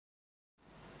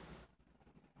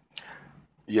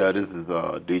Yeah, this is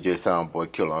DJ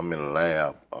Soundboy Killer. I'm in the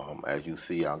lab. As you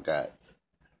see, I got.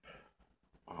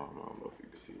 I don't know if you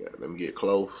can see that. Let me get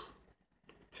close.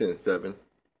 10-7. I'm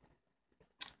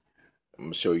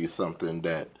gonna show you something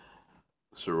that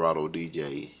Serato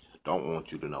DJ don't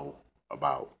want you to know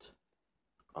about.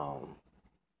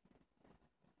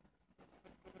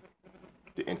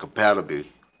 The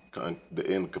incompatibility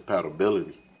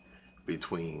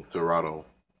between Serato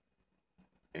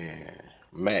and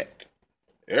Mac.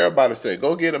 Everybody say,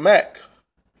 go get a Mac.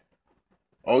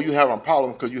 Oh, you having a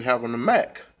problem because you having a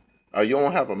Mac. You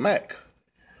don't have a Mac.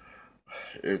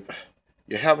 If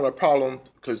you're having a problem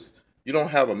because you don't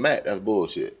have a Mac, that's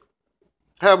bullshit.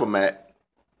 Have a Mac.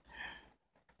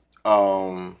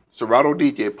 Serato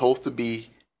DJ supposed to be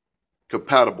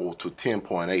compatible to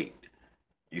 10.8.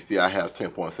 You see, I have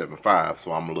 10.75,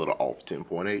 so I'm a little off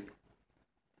 10.8.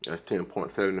 That's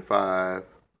 10.75,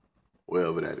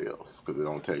 whatever that is, because it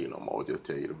don't tell you no more. It just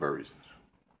tell you the version.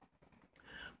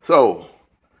 So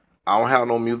I don't have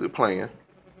no music playing.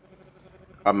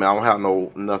 I don't have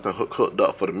nothing hooked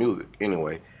up for the music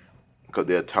anyway, because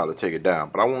they'll try to take it down.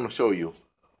 But I want to show you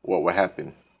what will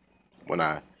happen when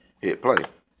I hit play.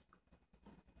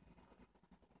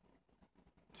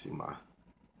 See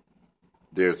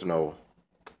there's no.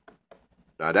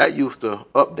 Now that used to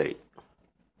update.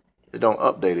 It don't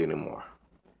update anymore.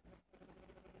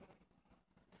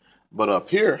 But up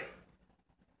here,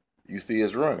 you see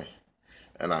it's running.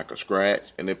 And I can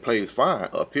scratch and it plays fine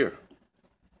up here.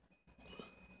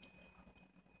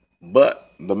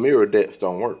 But the mirror decks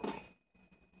don't work.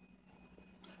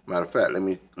 Matter of fact, let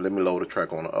me load a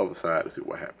track on the other side to see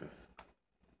what happens.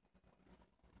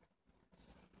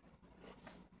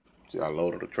 See, I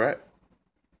loaded a track.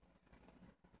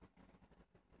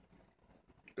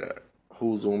 That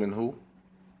who's zooming who.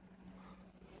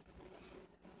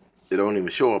 It don't even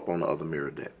show up on the other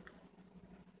mirror deck.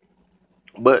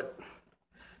 But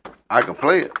I can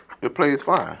play it. It plays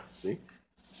fine. See?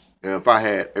 And if I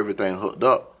had everything hooked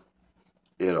up,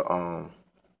 it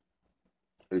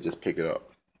just pick it up.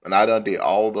 And I done did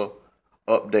all the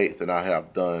updates, and I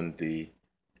have done the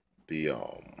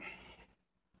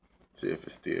see if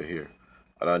it's still here.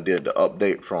 I done did the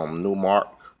update from numark.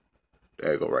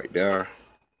 There you go, right there.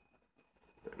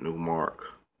 Numark.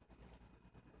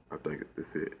 I think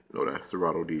that's it. No, that's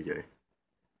Serato DJ.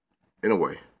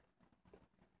 Anyway,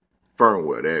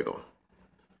 firmware. There you go.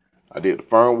 I did the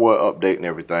firmware update and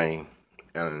everything,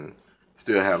 and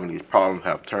still having these problems.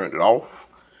 Have turned it off,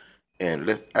 and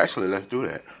let's do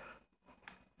that.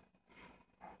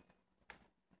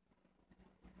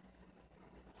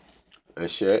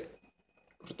 Let's shut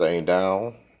everything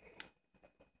down,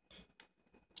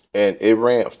 and it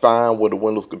ran fine with the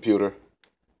Windows computer.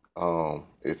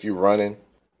 If you're running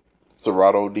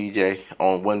Serato DJ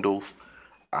on Windows,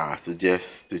 I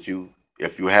suggest that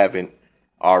if you haven't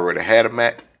already had a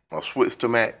Mac or switched to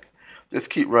Mac, just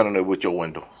keep running it with your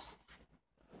Windows.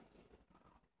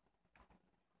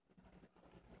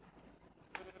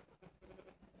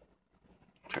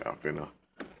 Okay, I'm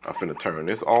finna turn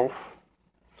this off.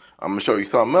 I'm gonna show you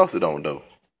something else it don't do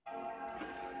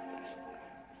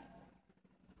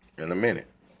in a minute.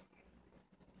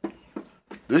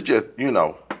 This just,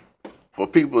 for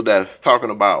people that's talking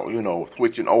about,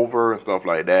 switching over and stuff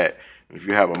like that. If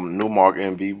you have a numark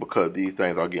NV, because these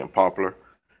things are getting popular,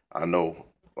 I know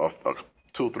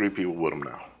 2-3 people with them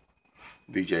now,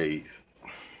 DJs.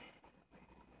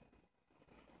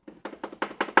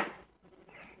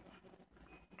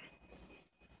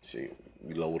 See,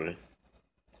 we loaded.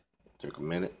 Take a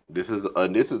minute. This is,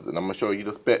 and I'm gonna show you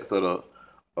the specs of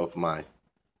my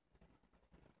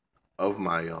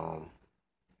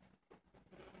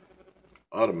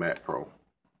other Mac Pro.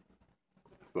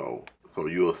 So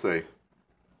you'll say,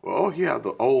 well, oh yeah,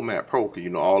 the old Mac Pro,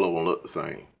 because all of them look the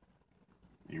same.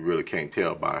 You really can't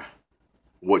tell by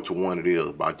which one it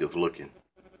is by just looking,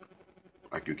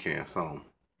 like you can some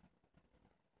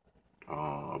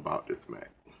about this Mac.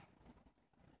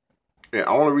 And the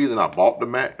only reason I bought the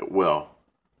Mac, only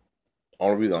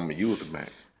reason I'm gonna use the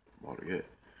Mac,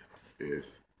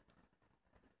 is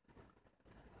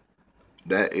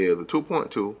that is a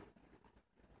 2.2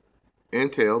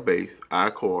 Intel base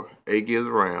iCore 8 gigs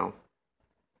of RAM,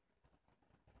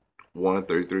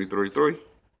 13333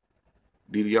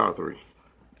 DDR3.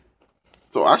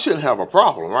 So I shouldn't have a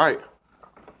problem, right?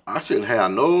 I shouldn't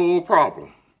have no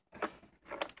problem.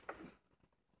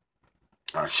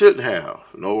 I shouldn't have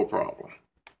no problem.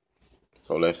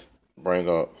 So let's bring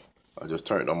up. I just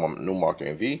turned on my numark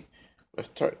NV. Let's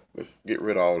get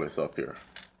rid of all this up here.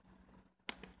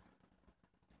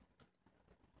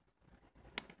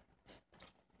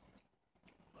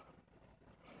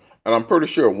 And I'm pretty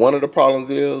sure one of the problems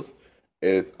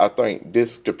is I think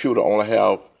this computer only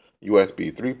have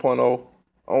USB 3.0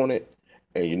 on it,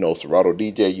 and you know Serato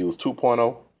DJ use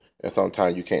 2.0, and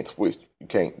sometimes you can't switch, you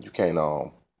can't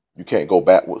go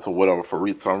backwards or whatever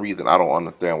for some reason. I don't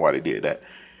understand why they did that.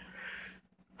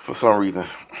 For some reason,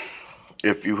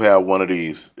 if you have one of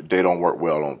these, they don't work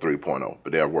well on 3.0,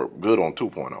 but they'll work good on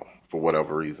 2.0 for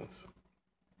whatever reasons.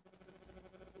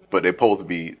 But they're supposed to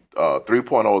be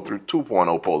 3.0 through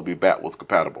 2.0 supposed to be backwards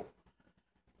compatible.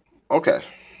 Okay,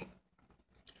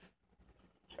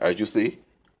 as you see,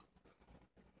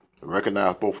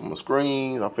 recognize both from the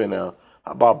screens. I'm finna,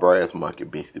 how about Brass Monkey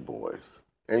Beastie Boys?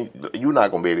 And you're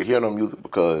not gonna be able to hear no music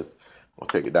because I'll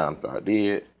take it down if I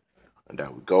did. And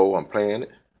there we go, I'm playing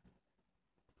it.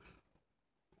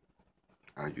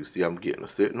 As you see, I'm getting a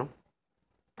signal.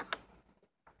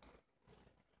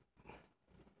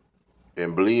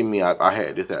 And believe me, I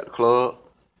had this at the club.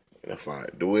 And if I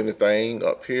do anything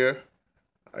up here,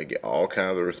 I get all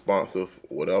kinds of responsive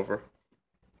whatever.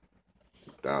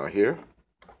 Down here,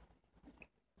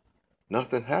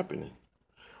 nothing happening.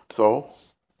 So,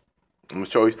 I'm going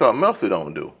to show you something else it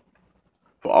don't do.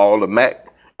 For all the Mac.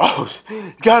 Oh,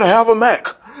 you gotta have a Mac.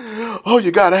 Oh,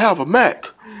 you gotta have a Mac.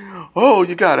 Oh,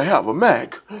 you gotta have a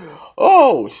Mac.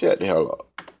 Oh, shut the hell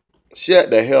up. Shut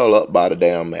the hell up by the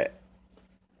damn Mac.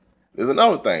 There's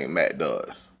another thing Mac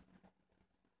does.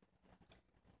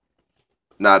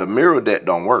 Now, the mirror that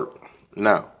don't work.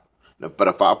 Now, but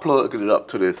if I plug it up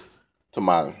to this,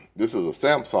 this is a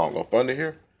Samsung up under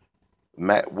here,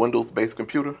 Mac Windows-based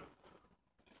computer,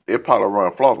 it probably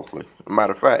run flawlessly.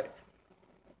 Matter of fact,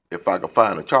 if I can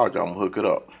find a charger, I'm gonna hook it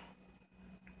up.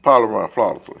 Probably run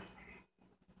flawlessly.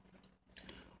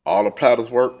 All the platters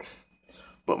work,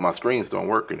 but my screens don't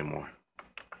work anymore.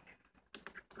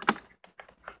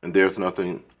 And there's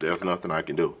nothing I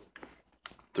can do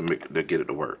to get it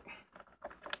to work.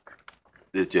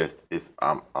 It's just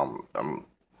I'm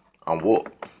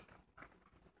whooped.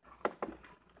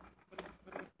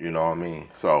 You know what I mean?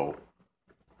 So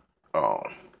all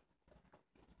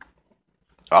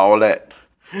that,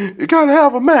 you gotta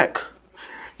have a Mac.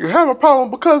 You have a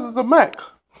problem because it's a Mac.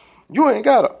 You ain't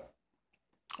got it.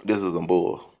 This is some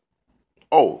bull.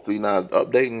 Oh, see now it's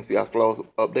updating. See how slow it's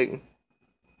updating?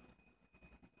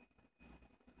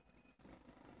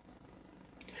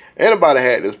 Anybody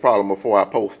had this problem before I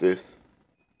post this?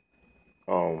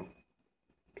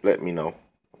 Let me know.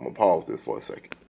 I'm gonna pause this for a second.